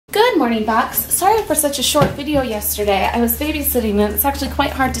morning, Box. Sorry for such a short video yesterday. I was babysitting and it's actually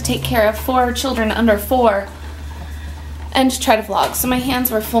quite hard to take care of 4 children under 4 and to try to vlog. So my hands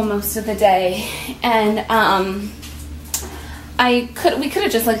were full most of the day, and we could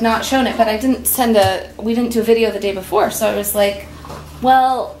have just like not shown it, but we didn't do a video the day before, so I was like,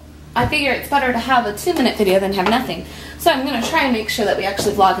 well, I figure it's better to have a 2-minute video than have nothing. So I'm gonna try and make sure that we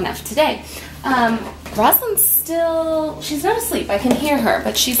actually vlog enough today. Rosalind's still, she's not asleep, I can hear her,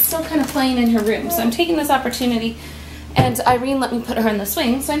 but she's still kind of playing in her room. So I'm taking this opportunity, and Irene let me put her in the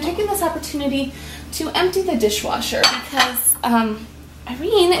swing, so I'm taking this opportunity to empty the dishwasher because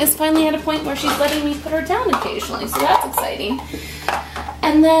Irene is finally at a point where she's letting me put her down occasionally, so that's exciting.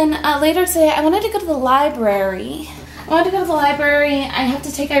 And then later today, I wanted to go to the library. I have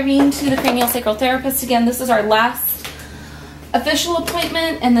to take Irene to the craniosacral therapist again. This is our last official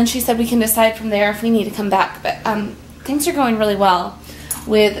appointment, and then she said we can decide from there if we need to come back. But things are going really well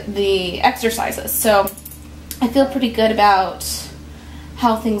with the exercises, so I feel pretty good about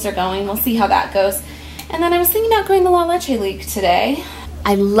how things are going. We'll see how that goes. And then I was thinking about going to La Leche League today.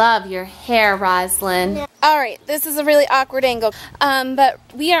 I love your hair, Rosalind. All right, this is a really awkward angle, but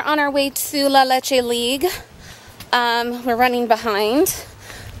we are on our way to La Leche League. We're running behind,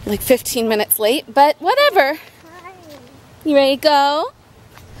 like 15 minutes late, but whatever. You ready to go?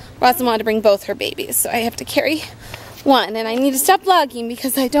 Rosalind wanted to bring both her babies, so I have to carry one, and I need to stop vlogging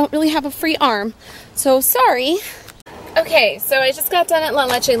because I don't really have a free arm, so sorry. Okay, so I just got done at La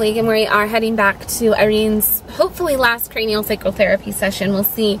Leche League, and we are heading back to Irene's hopefully last craniosacral therapy session. We'll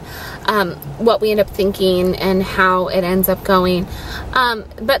see what we end up thinking and how it ends up going.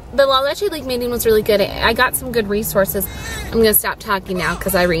 But the La Leche League meeting was really good. I got some good resources. I'm going to stop talking now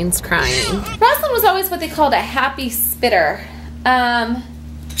because Irene's crying. Rosalind was always what they called a happy spitter. And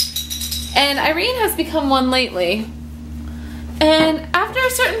Irene has become one lately. And after a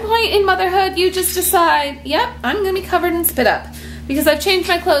certain point in motherhood, you just decide, yep, I'm going to be covered in spit up. Because I've changed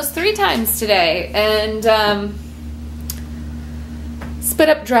my clothes 3 times today, and spit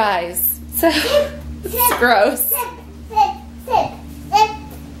up dries. So, it's gross.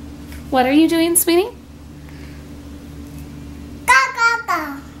 What are you doing, sweetie?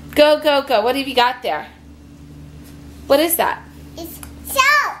 Go, go, go. What have you got there? What is that? It's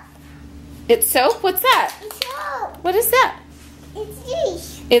soap. It's soap? What's that? It's soap. What is that? It's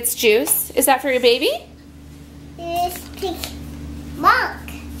juice. It's juice? Is that for your baby? It's pink milk.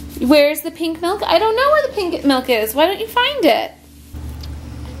 Where's the pink milk? I don't know where the pink milk is. Why don't you find it?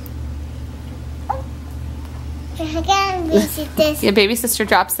 I gotta visit this. Yeah, baby sister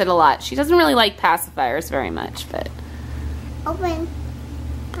drops it a lot. She doesn't really like pacifiers very much, but... Open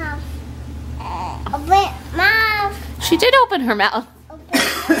mouth. Open mouth. She did open her mouth. Open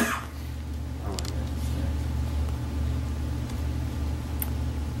mouth.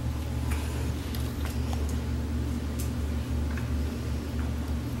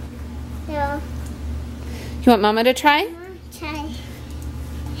 No. You want Mama to try? Try.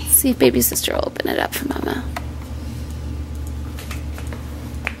 Let's see if baby sister will open it up for Mama.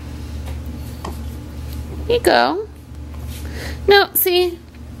 Here you go. No, see?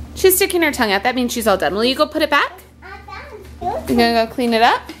 She's sticking her tongue out. That means she's all done. Will you go put it back? You're gonna go clean it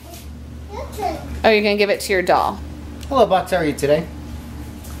up? Oh, you're gonna give it to your doll. Hello, Box. How are you today?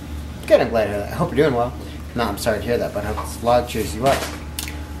 Good. I'm glad to hear that. I hope you're doing well. No, I'm sorry to hear that, but I hope this vlog cheers you up.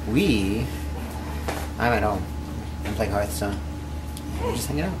 I'm at home. I'm playing Hearthstone. We're just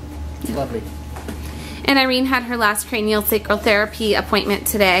hanging out. It's lovely. And Irene had her last craniosacral therapy appointment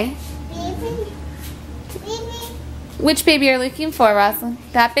today. Baby. Which baby are you looking for, Rosalind?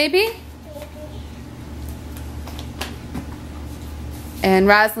 That baby? And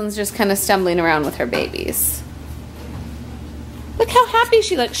Rosalind's just kind of stumbling around with her babies. Look how happy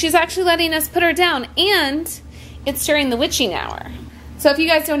she looks. She's actually letting us put her down, and it's during the witching hour. So if you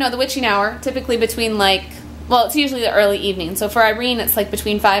guys don't know, the witching hour, typically between it's usually the early evening. So for Irene, it's like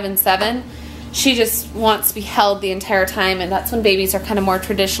between 5 and 7. She just wants to be held the entire time, and that's when babies are kind of more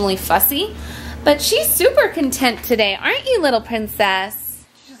traditionally fussy. But she's super content today, aren't you, little princess?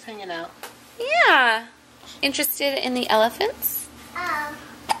 She's just hanging out. Yeah. Interested in the elephants? I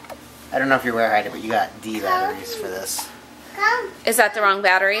don't know if you're aware, Heidi, but you got D batteries for this. Come. Is that the wrong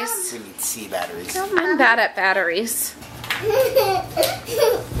batteries? We need C batteries. I'm bad at batteries. You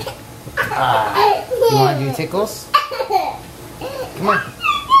want to do tickles? Come on.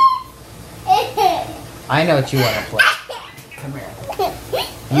 I know what you want to play. Come here.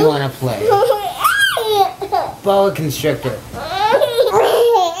 You want to play boa constrictor.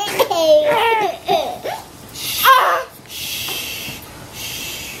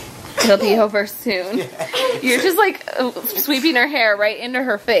 He'll be over soon. You're just like sweeping her hair right into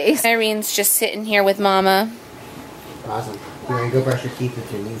her face. Irene's just sitting here with Mama. Awesome. You're gonna go brush your teeth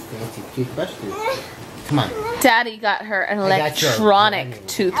with your new fancy toothbrush. Come on. Daddy got her an electronic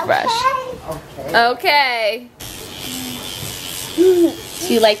toothbrush. Okay. Do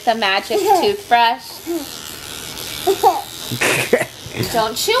you like the magic toothbrush?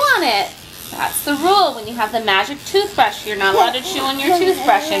 Don't chew on it. That's the rule. When you have the magic toothbrush, you're not allowed to chew on your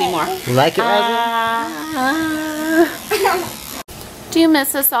toothbrush anymore. You like it, Rosalind? Do you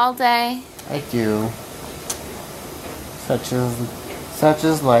miss us all day? I do. Such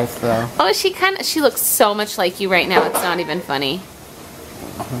is life, though. Oh, she looks so much like you right now. It's not even funny.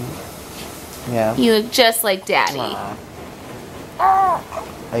 Yeah. You look just like Daddy.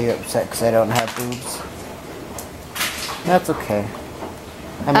 Are you upset because I don't have boobs? That's okay.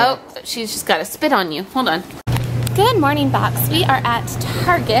 Oh, she's just got to spit on you. Hold on. Good morning, Box. We are at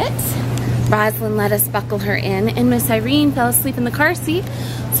Target. Rosalind let us buckle her in, and Miss Irene fell asleep in the car seat,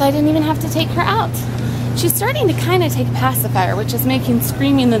 so I didn't even have to take her out. She's starting to kind of take a pacifier, which is making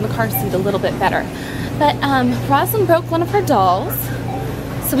screaming in the car seat a little bit better. But Rosalind broke one of her dolls,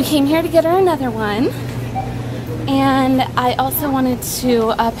 so we came here to get her another one. And I also wanted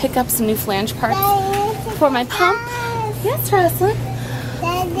to pick up some new flange parts for my pump. Yes, Rosalind?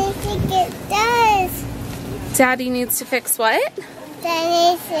 Daddy thinks it does. Daddy needs to fix what?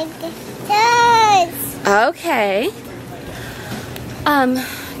 Daddy thinks it does. Okay.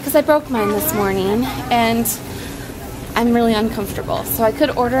 Because I broke mine this morning and I'm really uncomfortable. So I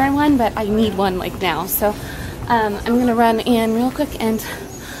could order one, but I need one like now. So I'm gonna run in real quick, and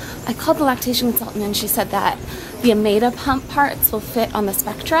I called the lactation consultant and she said that the Ameda pump parts will fit on the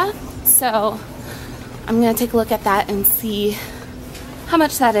Spectra. So I'm gonna take a look at that and see how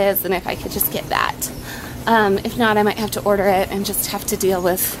much that is and if I could just get that. If not, I might have to order it and just have to deal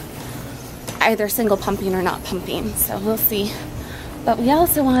with either single pumping or not pumping. So we'll see. But we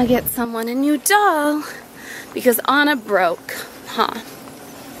also want to get someone a new doll because Anna broke.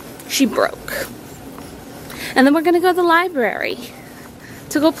 She broke. And then we're gonna go to the library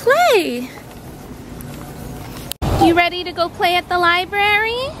to go play. You ready to go play at the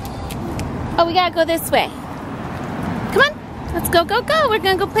library? Oh, we gotta go this way. Come on, let's go, go, go. We're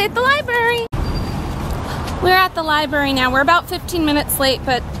gonna go play at the library. We're at the library now. We're about 15 minutes late,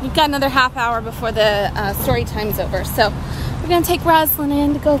 but we've got another half hour before the story time's over. So we're gonna take Rosalind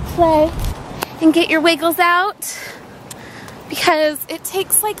in to go play and get your wiggles out, because it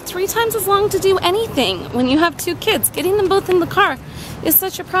takes like 3 times as long to do anything when you have 2 kids. Getting them both in the car is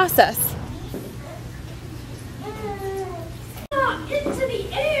such a process. Into the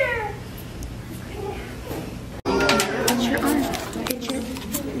air. What's your arm?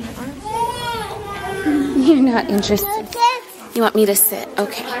 You're not interested. You want me to sit?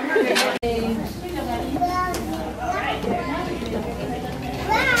 Okay.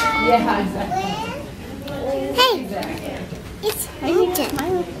 Hey, it's my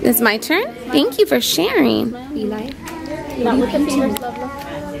turn. It's my turn? Thank you for sharing. You like? Not with the fingers, lovely.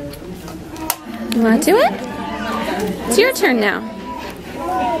 You want to do it? It's your turn now.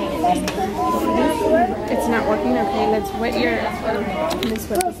 It's not working. Okay, let's wet your.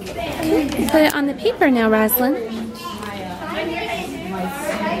 Put it on the paper now, Rosalind.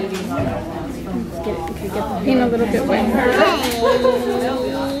 Get the paint a little bit wet.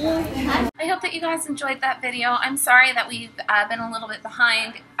 I hope that you guys enjoyed that video. I'm sorry that we've been a little bit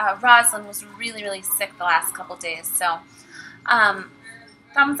behind. Rosalind was really, really sick the last couple days. So,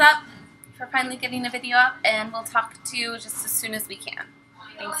 thumbs up for finally getting a video up, and we'll talk to you just as soon as we can.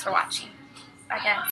 Thanks for watching. Bye, guys.